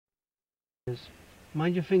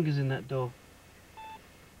Mind your fingers in that door.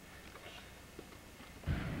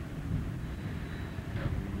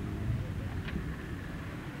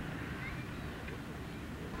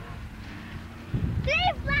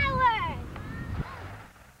 Flowers!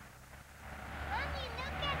 Mommy,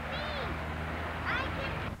 look at me! I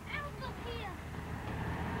can out of here.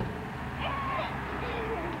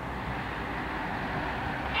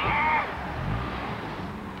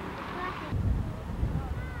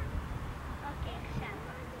 Okay, so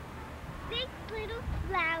 6 little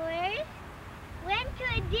flowers went to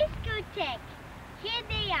a discotheque. Here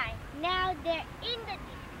they are. Now they're in the discotheque.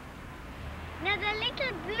 Now the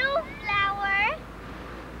little blue flower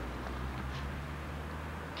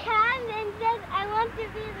comes and says, I want to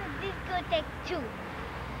be in the discotheque too.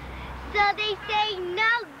 So they say,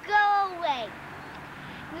 no, go away.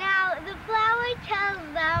 Now the flower tells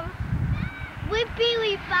them, Whippy,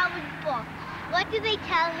 we found books. What do they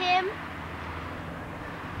tell him?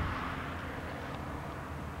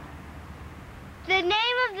 The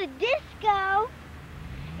name of the disco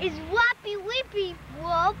is Whoppy Whippy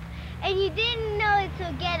Whoop, and you didn't know it,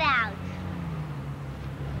 so get out.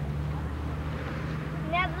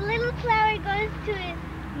 Now the little flower goes to his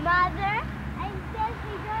mother and says,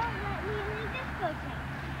 they don't let me in the discotheque.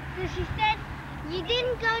 So she said, you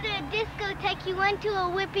didn't go to a discotheque, you went to a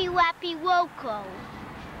Whippy Whappy Woko.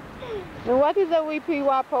 And what is a Whippy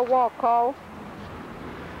Whopper Woko?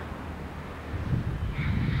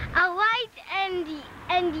 A white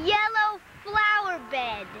and yellow flower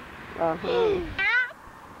bed. Now,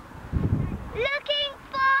 looking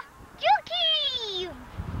for Juki!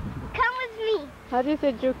 Come with me. How do you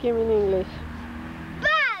say Juki in English?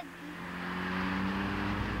 Bugs!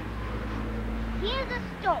 Here's a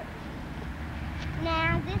stone.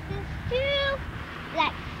 Now this is too,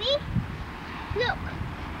 like, see? Look,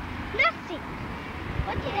 nothing.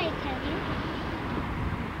 What did I tell you?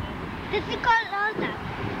 This is called Rosa.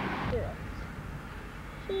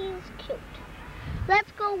 He's cute.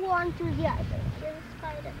 Let's go on to the other. Here's a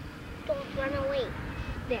spider. Don't run away.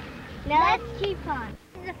 There. Now let's keep on.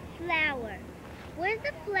 The flower. Where's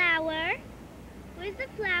the flower? Where's the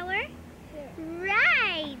flower? Here.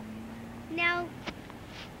 Right. Now,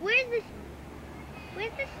 where's the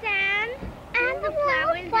sand? And the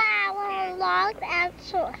flower long and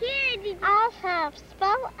short. Here, did I have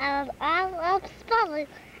spell and I have spelling.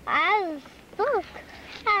 I look.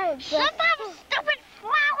 Shut up, stupid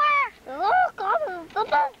flower! Look, I'm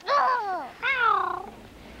stupid flower.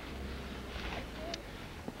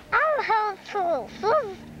 I have to so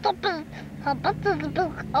stupid. How about the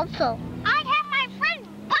book also? I have my friend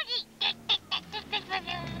Buggy.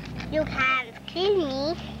 You can't kill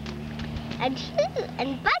me. And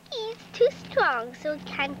Buggy's too strong, so it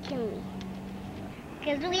can't kill me.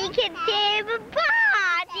 Because we can save a party.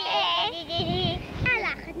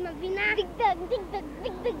 Lakad mabina. Digdag, digdag,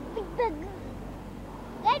 digdag, digdag.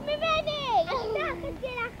 Let me ready. Lakad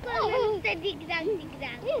sila ko sa digdag,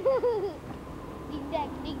 digdag. Digdag,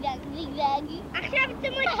 digdag, digdag. עכשיו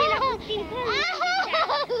תמות של החוטים.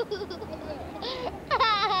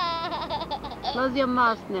 Close your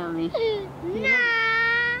mouth, Naomi. No.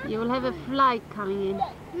 You will have a fly coming in.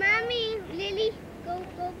 Mommy, Lily, go,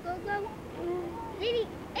 go, go, go. Lily,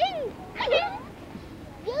 in.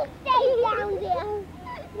 You stay down there,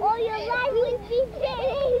 or your life will be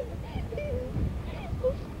saved.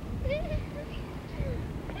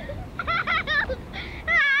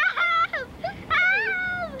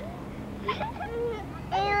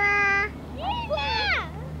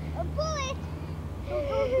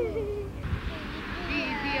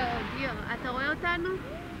 דיו, אתה רואה אותנו?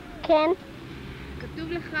 כן.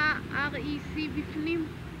 כתוב לך REC בפנים?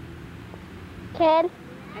 כן.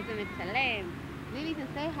 אז זה מצלם. לילי,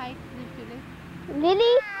 תעשה היי to Lily.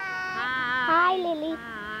 לילי? היי. לילי.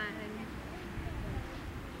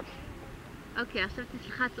 אוקיי, עכשיו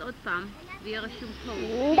תלחץ עוד פעם, ויהיה רשום פה.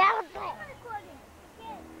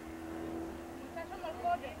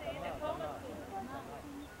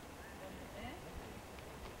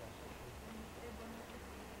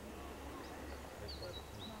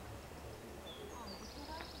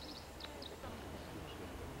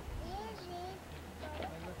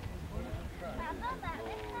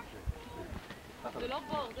 זה לא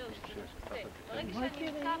בור, זהו, ברגע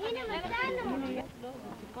שאני נמצא, הנה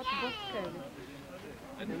טיפות בוס כאלה.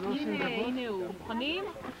 הנה הוא, מוכנים?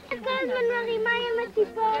 כל הזמן מרימה עם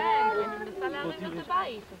הטיפות. כן, אני מנסה להרים את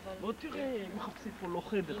הבית, אבל... בוא תראה, מחפשים פה לא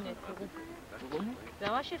חדר. הנה, תראו. זה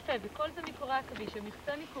ממש יפה, וכל זה מקורי עכביש,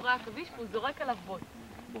 המכסה מקורי עכביש והוא זורק עליו בוט.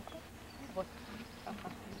 בוט, ככה.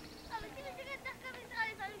 אבל תראה, דווקא בישראל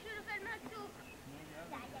לפעמים שהוא נופל מהצוק.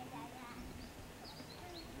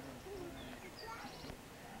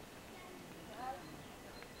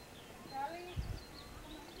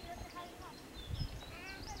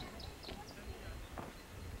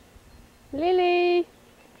 Lily!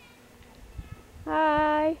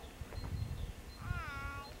 Hi!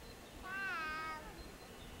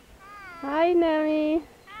 Hi, Nami!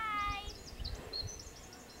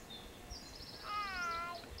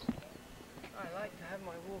 I like to have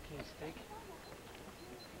my walking stick.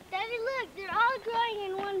 Daddy, look, they're all growing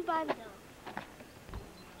in one bundle.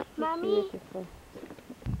 Mommy, Beautiful.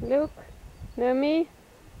 Look, Nami.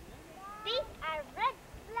 these are red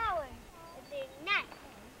flowers. They're nice.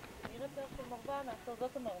 נראה פרח של מרווה, נעצור,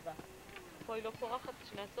 זאת המרווה. פה היא לא פורחת,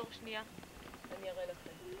 שנעצור שנייה, אני אראה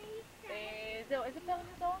לכם. זהו, איזה פרח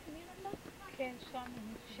צהוב? מי רצה? כן, שם.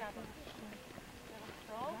 פרח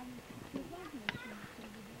צהוב.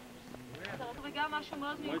 וגם משהו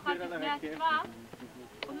מאוד מיוחד בפני עצמה,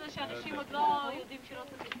 חוץ מזה שאנשים עוד לא יודעים שלא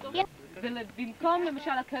צריך לכתוב. ובמקום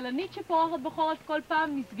למשל הכלנית שפורחת בחורף כל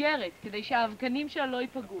פעם נסגרת, כדי שהאבקנים שלה לא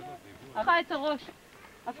ייפגעו.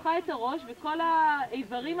 הפכה את הראש וכל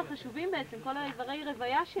האיברים החשובים בעצם, כל האיברי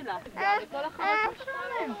רוויה שלה, וכל החרצות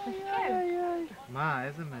שלהם. מה,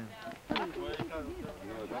 איזה מהם?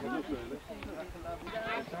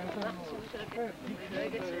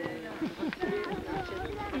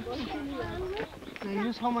 No, you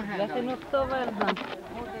just hold my hand. זה חינוך טוב הילדה.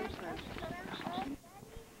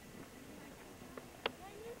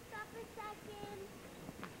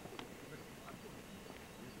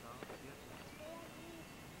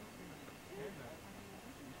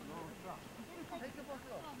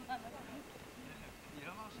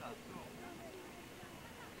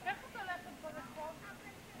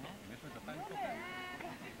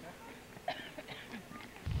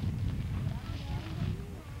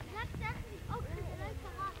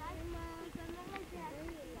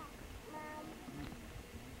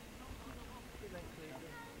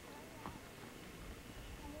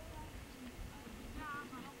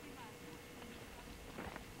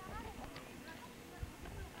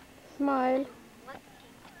 Smile.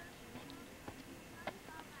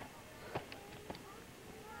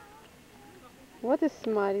 What a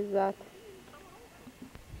smile is that?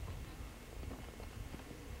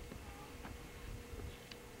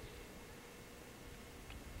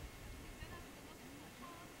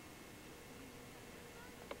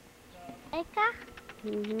 Eka?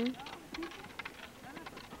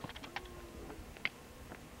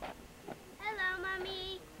 Hello, Mommy.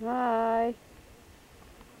 Hi.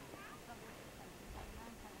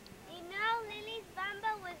 You know, Lily's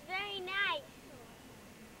bumble was very nice.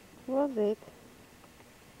 Was it?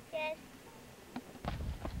 Yes.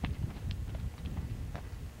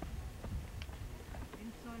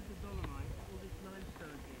 Inside the dolomite, all this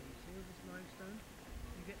limestone here. You see all this limestone?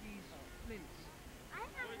 You get these flints. I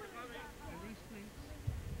have one of those. And these flints.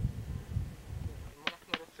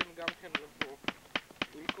 אנחנו רוצים גם כן לבוא,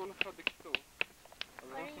 עם כל אחד יכתוב. אז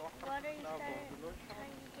אנחנו אחר What are you כך נעבור, trying ולא אפשר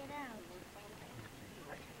to get out?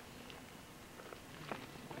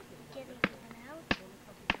 Getting one out?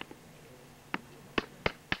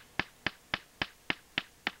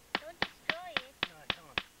 Don't destroy it. No, come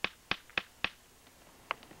on.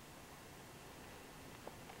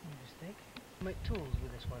 Move the stick. Make tools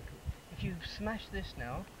with this one. If you smash this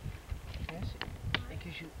now, yes, it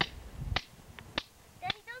gives you.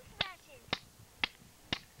 Daddy, don't smash it.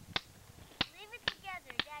 Leave it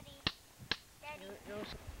together, Daddy. Daddy.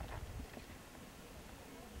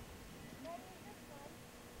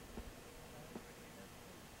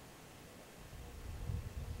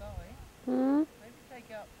 Sorry. Hmm? Maybe take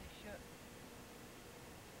out this shirt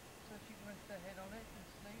so she can rest her head on it and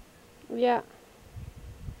sleep. Yeah.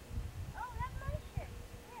 Oh, that's my shirt.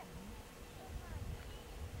 Here.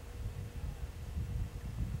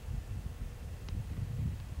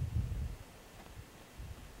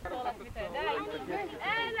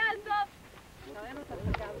 אין לעזוב!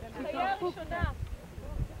 חיה ראשונה.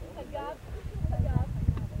 חגב.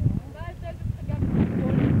 מה ההבדל בין חגב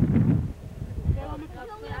וחגבול? שהוא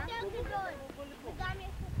יותר גדול. וגם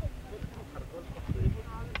יש לו חלק.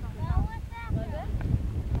 ראו אותה?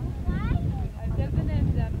 ההבדל ביניהם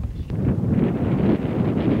זה המקשים.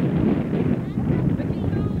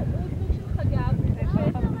 בקיצור, הוא סוג של חגב.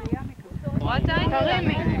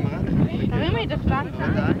 תרימי את הפלנצה.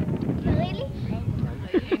 תראי לי.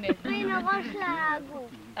 הנה. הנה ראש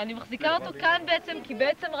לגוף. אני מחזיקה אותו כאן בעצם, כי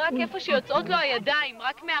בעצם רק איפה שיוצאות לו הידיים,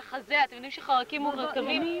 רק מהחזה, אתם יודעים שחרקים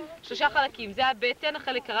מורכבים 3 חלקים, זה הבטן,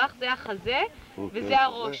 החלק הרך, זה החזה וזה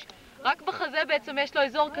הראש. רק בחזה בעצם יש לו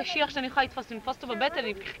אזור קשיח שאני יכולה לתפוס, אם נתפוס אותו בבטן,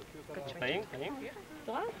 אני...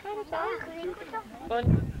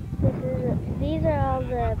 These are all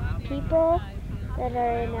the people that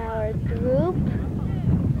are in our group.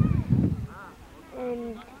 And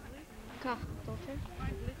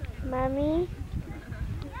Mommy,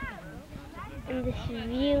 And this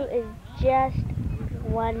view is just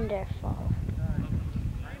wonderful.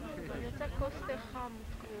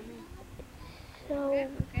 So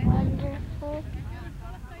wonderful.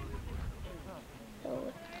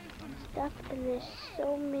 So stuffed, and there's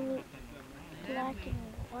so many black and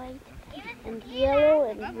white and yellow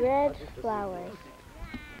and red flowers.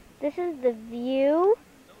 This is the view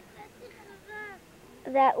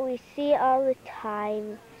that we see all the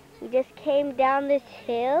time. We just came down this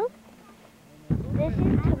hill